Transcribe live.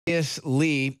Angus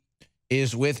Lee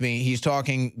is with me. He's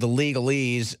talking the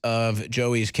legalese of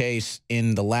Joey's case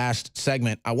in the last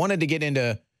segment. I wanted to get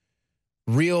into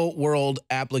real world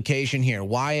application here,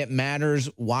 why it matters,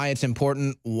 why it's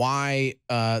important, why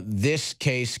this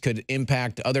case could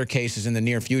impact other cases in the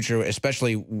near future,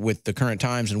 especially with the current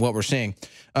times and what we're seeing.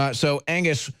 So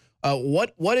Angus,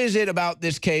 what is it about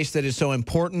this case that is so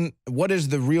important? What is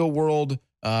the real world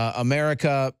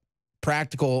America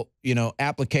practical,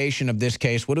 application of this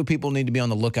case? What do people need to be on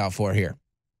the lookout for here?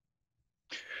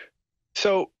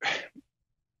 So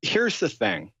here's the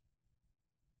thing.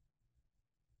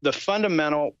 The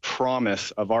fundamental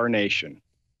promise of our nation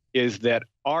is that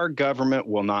our government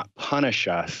will not punish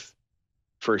us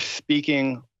for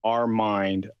speaking our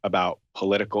mind about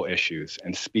political issues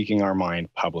and speaking our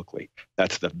mind publicly.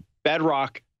 That's the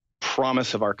bedrock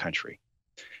promise of our country.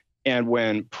 And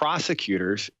when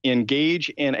prosecutors engage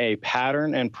in a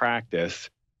pattern and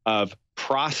practice of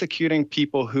prosecuting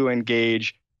people who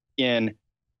engage in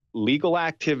legal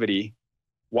activity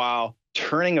while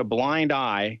turning a blind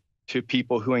eye to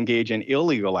people who engage in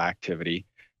illegal activity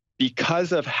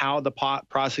because of how the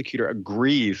prosecutor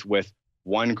agrees with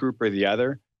one group or the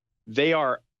other, they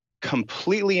are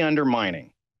completely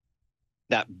undermining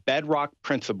that bedrock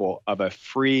principle of a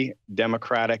free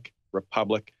democratic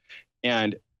republic,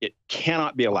 and it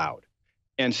cannot be allowed.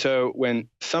 And so when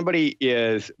somebody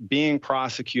is being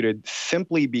prosecuted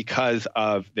simply because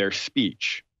of their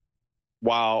speech,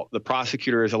 while the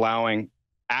prosecutor is allowing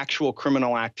actual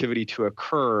criminal activity to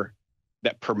occur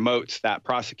that promotes that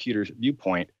prosecutor's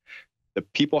viewpoint, the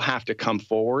people have to come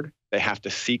forward. They have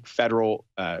to seek federal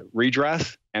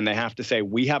redress, and they have to say,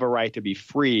 we have a right to be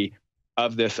free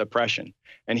of this oppression.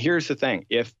 And here's the thing.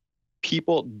 If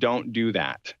people don't do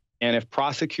that, and if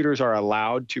prosecutors are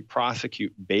allowed to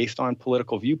prosecute based on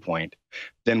political viewpoint,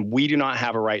 then we do not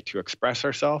have a right to express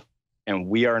ourselves, and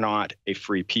we are not a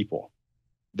free people.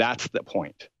 That's the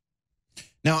point.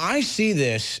 Now, I see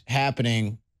this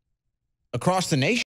happening across the nation.